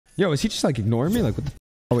Yo, is he just like ignoring me? Like, what the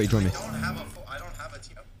oh wait, join me. I don't have a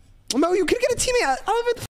team. No, you could get a teammate.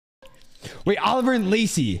 Oliver. Wait, Oliver and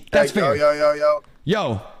Lacy. That's fair.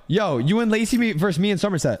 Yo, you and Lacy versus me and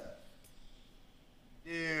Sommerset.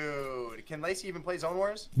 Dude, can Lacy even play Zone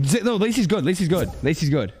Wars? No, Lacy's good. Lacy's good.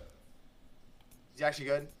 Lacy's good. Is he actually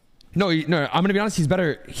good? No, no. I'm gonna be honest. He's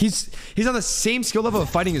better. He's on the same skill level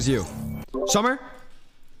of fighting as you. Summer.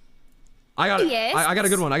 I got it. Yes. I got a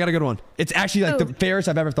good one. I got a good one. It's actually like the fairest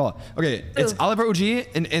I've ever thought. Okay, it's Oliver OG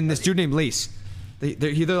and this dude named Lace. They're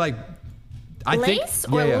either like I think Lace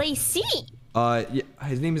or Lacy? Yeah,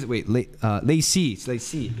 his name is Lacy. It's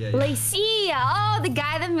Lacy. Yeah. Lacy. Oh, the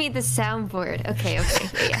guy that made the soundboard. Okay.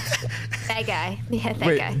 Yeah. That guy. Yeah,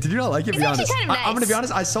 that guy. Did you not like it? He's actually kind of nice. I'm gonna be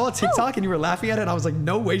honest. I saw a TikTok and you were laughing at it, and I was like,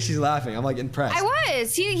 no way she's laughing. I'm like impressed. I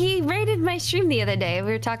was. He rated my stream the other day.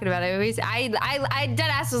 We were talking about it. I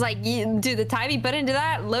deadass was like, dude, the time he put into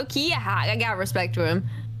that, low key, I got respect to him.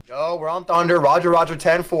 Yo, we're on Thunder. Roger,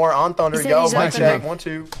 10-4 on Thunder. Yo, mic check. 1,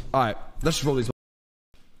 2. All right, let's just roll these.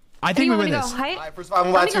 I think we win this. All right, first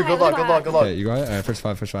 5, 1, 2. Good luck. Okay, you go ahead. All right, first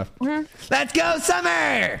 5. Mm-hmm. Let's go,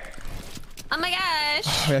 Summer! Oh my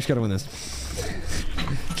gosh. I actually gotta win this.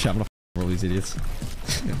 Shit, I'm gonna roll these idiots.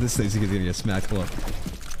 This thing's gonna get smacked. Hold up.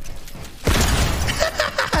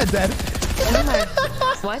 Dead. Oh my.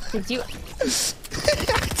 What did you? I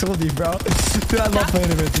told you, bro. Dude, I love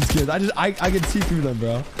playing against these kids. I can see through them,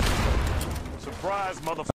 bro. Surprise,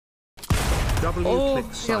 motherfucker. Oh,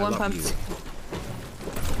 got one pump.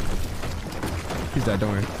 He's dead,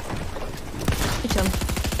 don't worry. Good job.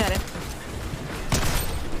 Got it.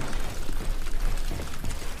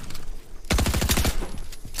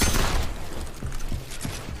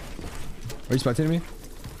 Are you spectating me?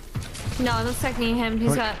 No, I'm expecting him.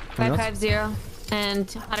 He's got 550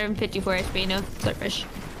 and 154 HP. No surfish.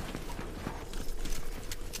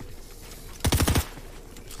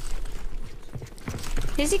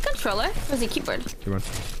 Is he controller or is he keyboard? Keyboard.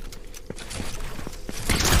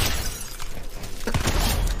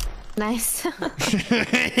 Nice.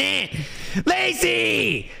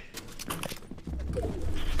 Lacy!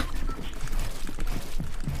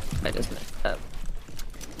 I just messed up.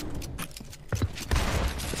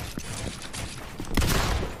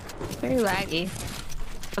 Very laggy.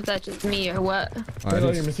 If that's just me or what.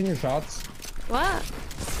 You're missing your shots. What?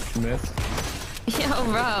 You missed. Yo,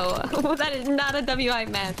 bro. That is not a WI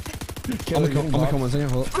match. I'm gonna come 1 second.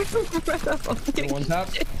 Hold up. One tap.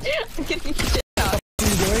 I'm getting shit out. What are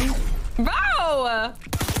you doing? Bro!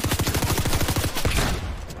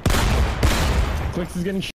 Clix is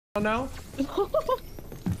getting shit on now.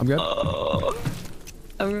 I'm good.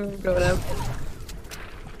 I'm going up.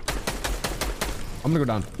 I'm gonna go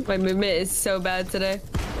down. My movement is so bad today.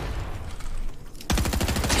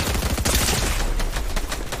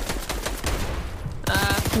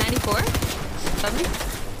 Uh, 94? Lovely.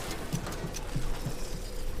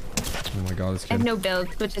 Oh my god, this kid. I have no build,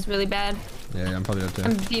 which is really bad. Yeah, I'm probably up there.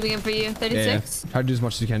 I'm beaming him for you. 36? Try to do as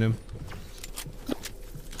much as you can to him.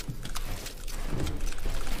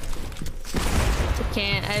 I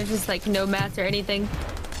can't. I have just like no mats or anything.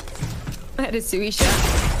 I had a Sui shot.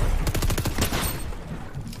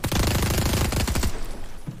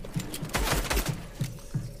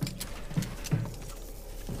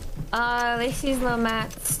 Lacy's low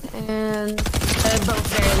mats and they're both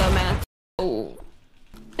very low mats. Oh,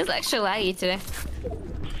 it's extra laggy today.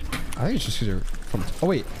 I think it's just because you're from. Oh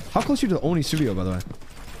wait, how close are you to the Oni studio, by the way?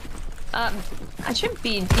 I should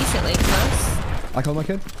be decently close. I called my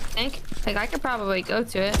kid. I think. Like I could probably go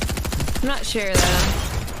to it. I'm not sure though.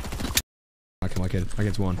 I killed my kid. My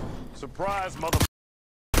kid's 1. Surprise, mother.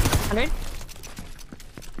 100.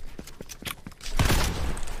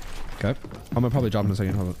 Okay. I'm gonna probably drop in a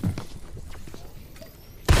second. Hold up.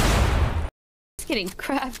 It's getting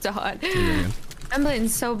crapped on. You're good. I'm playing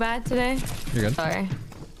so bad today. You're good. Sorry.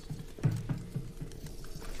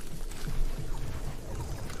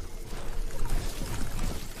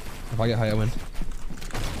 If I get high, I win.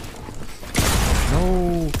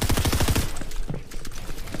 No.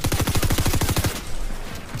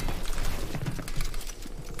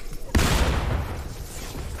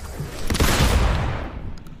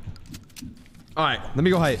 All right, let me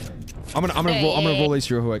go height. I'm gonna roll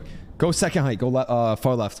Lacy real quick. Go second height. Go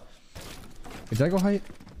far left. Did I go height?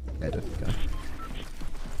 Yeah, I did. Okay.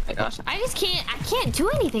 Oh my gosh, I can't do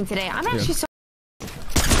anything today. I'm actually so.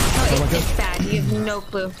 Oh, it's bad. You have no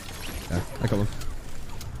clue. Yeah, I killed him.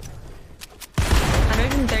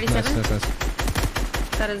 137. Nice.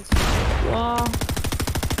 That is wall.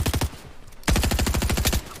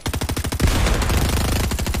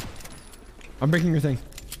 I'm breaking your thing.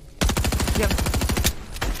 Yep.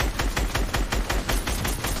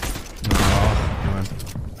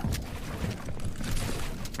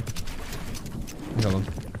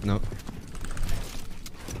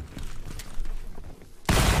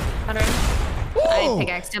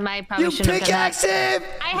 pickaxed him. I probably You shouldn't have done that. pickaxed him!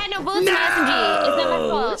 I had no bullets in my SMG. It's not my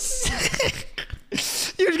fault.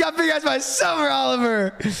 You just got pickaxed by Summer,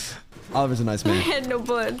 Oliver. Oliver's a nice I man. had no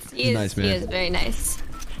bullets. He He's is, a nice man. He is very nice.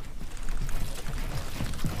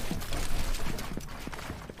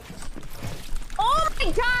 Oh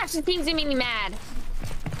my gosh, this team's gonna make me mad.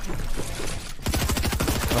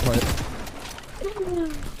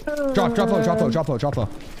 Drop low.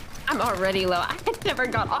 I'm already low. I never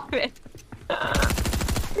got off it.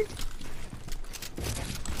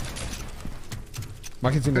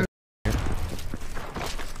 My kid's in there. I'm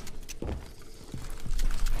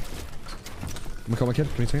gonna call my kid.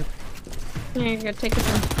 Can you take it? Here, you go take it in.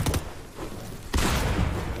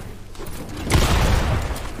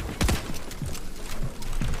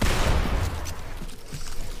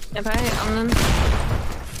 If I on them.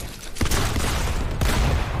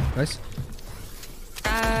 Nice.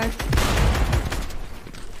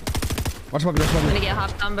 Watch I'm gonna get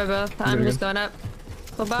hopped on by both. I'm just going up.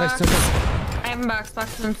 Full box. Nice. I have a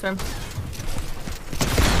box in storm.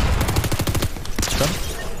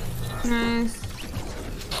 Nice.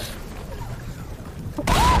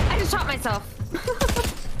 Oh, I just shot myself.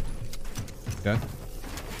 Okay.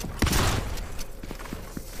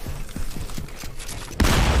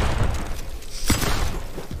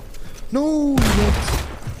 No!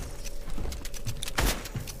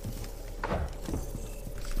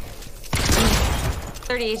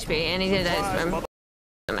 30 HP, and he did that from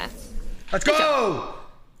a mess. Let's go!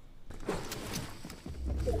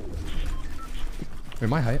 Wait,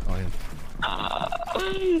 my height? Oh, yeah.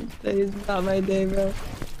 That is not my day, bro.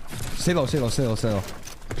 Stay low. Trust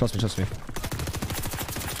me.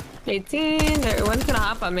 18. One's gonna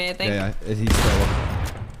hop on me, I think. Yeah, he's stay low.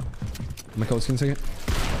 My coach can take it.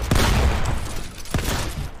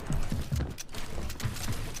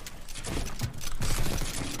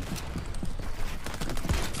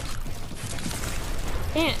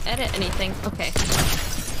 Can't edit anything. Okay.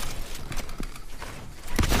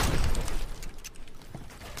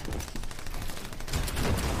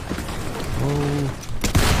 Oh.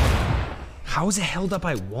 How is it held up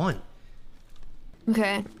by 1?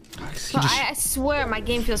 Okay. So I swear my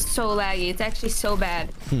game feels so laggy. It's actually so bad.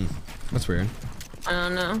 That's weird. I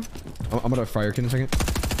don't know. I'm gonna fire your kid in a second.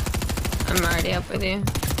 I'm already up with you.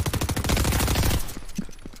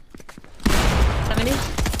 70?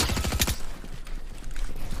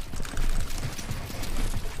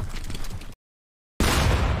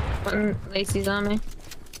 One Lacy's on me.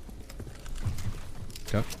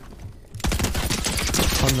 Okay.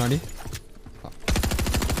 190.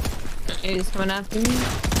 He's coming after me.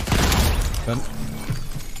 Good.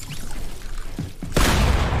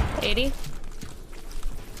 80.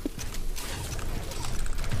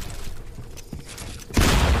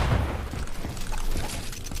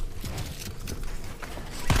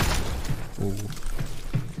 Ooh.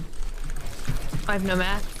 I have no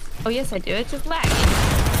math. Oh yes I do. It's just lag.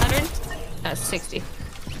 100? That's 60.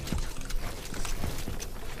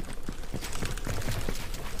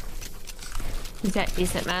 He's got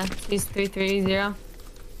decent math. He's 330.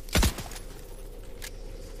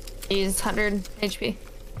 He's 100 HP.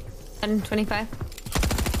 125.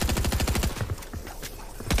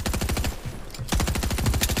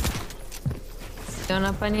 Going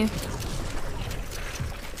up on you.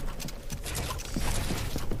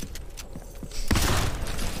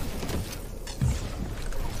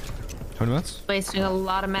 How many mats? Wasting a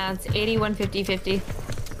lot of mats. 80, 150, 50.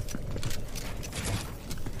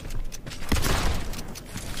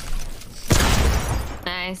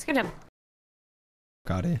 Nice. Good job.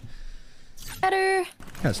 Got it. Better.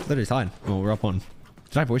 Yeah, it's literally tied. Oh, we're up on.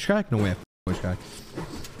 Did I voice crack? No way. I voice crack.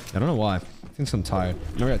 I don't know why. I think I'm tired.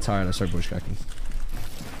 Whenever I got tired, I started voice cracking.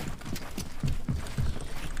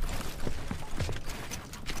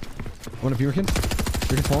 One of you can.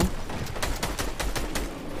 You can fall him.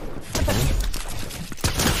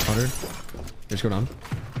 100. Just go down.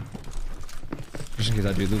 Just in case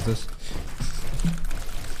I do lose this.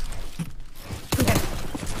 Okay.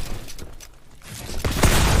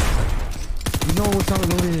 No, it's not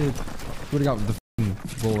reloaded. Would have got the f***ing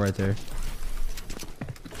roll right there.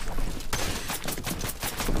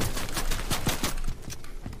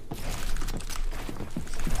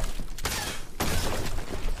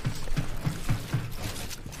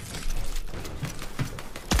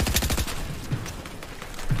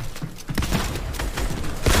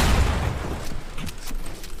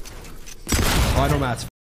 Oh, I know Matt's.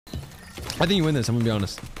 I think you win this, I'm gonna be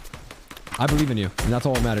honest. I believe in you, and that's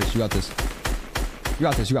all that matters. You got this. You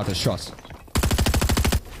got this, you got this. Trust.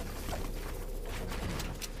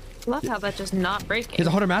 Love how that just not breaking. Here's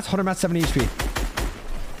 100 mats, 70 HP.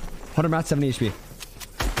 100 mats, 70 HP.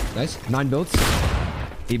 Nice. 9 builds.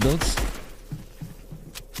 8 builds.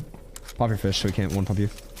 Pop your fish so we can't one pump you.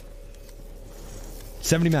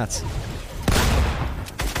 70 mats.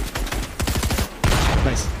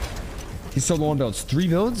 Nice. He's so low on builds. 3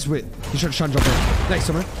 builds? Wait. He's trying to jump in. Nice,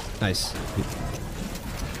 Summer. Nice.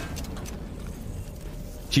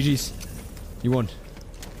 GG's. You won.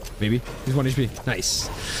 Maybe. He's 1 HP. Nice.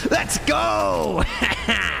 Let's go!